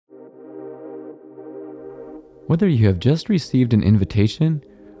Whether you have just received an invitation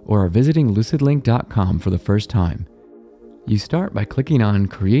or are visiting LucidLink.com for the first time, you start by clicking on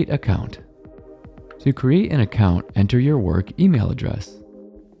Create Account. To create an account, enter your work email address.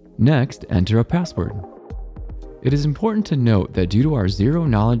 Next, enter a password. It is important to note that due to our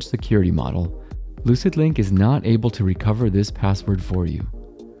zero-knowledge security model, LucidLink is not able to recover this password for you.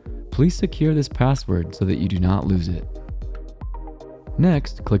 Please secure this password so that you do not lose it.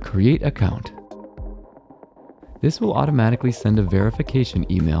 Next, click Create Account. This will automatically send a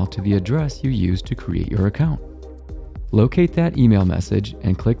verification email to the address you used to create your account. Locate that email message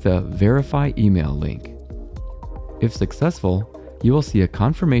and click the Verify Email link. If successful, you will see a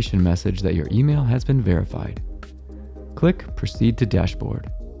confirmation message that your email has been verified. Click Proceed to Dashboard.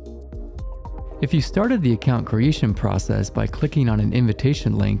 If you started the account creation process by clicking on an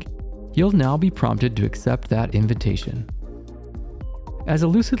invitation link, you'll now be prompted to accept that invitation. As a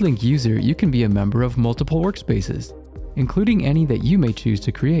LucidLink user, you can be a member of multiple workspaces, including any that you may choose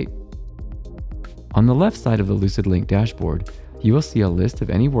to create. On the left side of the LucidLink dashboard, you will see a list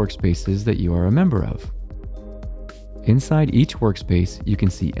of any workspaces that you are a member of. Inside each workspace, you can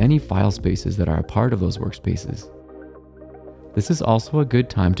see any file spaces that are a part of those workspaces. This is also a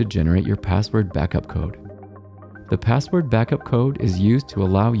good time to generate your password backup code. The password backup code is used to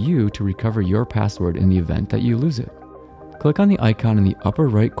allow you to recover your password in the event that you lose it. Click on the icon in the upper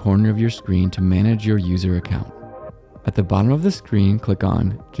right corner of your screen to manage your user account. At the bottom of the screen, click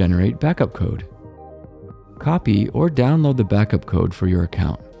on Generate Backup Code. Copy or download the backup code for your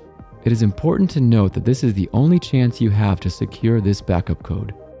account. It is important to note that this is the only chance you have to secure this backup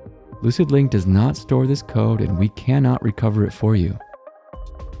code. LucidLink does not store this code and we cannot recover it for you.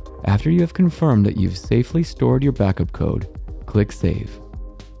 After you have confirmed that you've safely stored your backup code, click Save.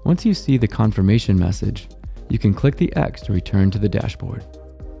 Once you see the confirmation message, you can click the X to return to the dashboard.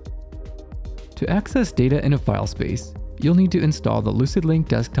 To access data in a file space, you'll need to install the LucidLink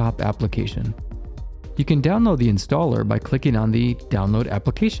desktop application. You can download the installer by clicking on the Download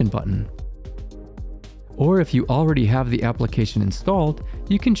Application button. Or if you already have the application installed,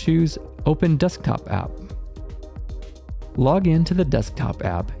 you can choose Open Desktop App. Log in to the desktop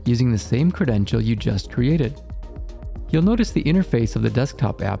app using the same credential you just created. You'll notice the interface of the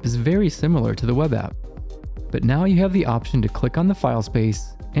desktop app is very similar to the web app, but now you have the option to click on the file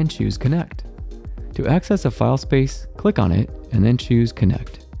space and choose Connect. To access a file space, click on it and then choose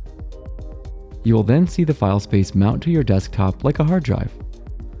Connect. You will then see the file space mount to your desktop like a hard drive.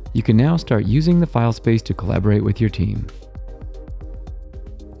 You can now start using the file space to collaborate with your team.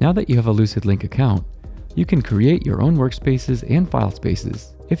 Now that you have a LucidLink account, you can create your own workspaces and file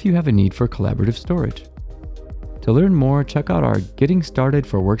spaces if you have a need for collaborative storage. To learn more, check out our Getting Started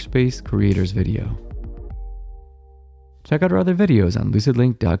for Workspace Creators video. Check out our other videos on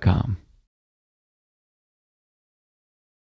LucidLink.com.